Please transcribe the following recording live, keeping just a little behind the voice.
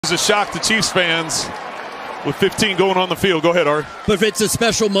It's a shock to Chiefs fans with 15 going on the field. Go ahead, Art. But it's a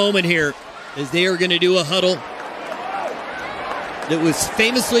special moment here as they are going to do a huddle that was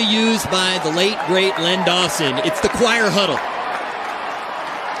famously used by the late, great Len Dawson. It's the choir huddle.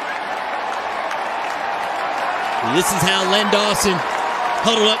 And this is how Len Dawson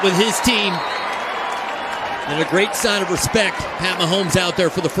huddled up with his team. And a great sign of respect. Pat Mahomes out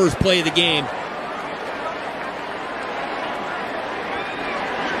there for the first play of the game.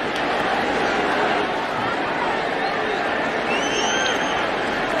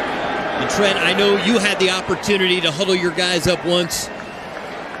 And Trent, I know you had the opportunity to huddle your guys up once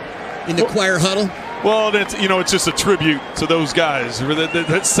in the choir huddle. Well, it's just a tribute to those guys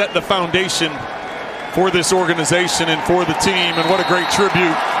that set the foundation for this organization and for the team. And what a great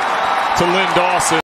tribute to Len Dawson.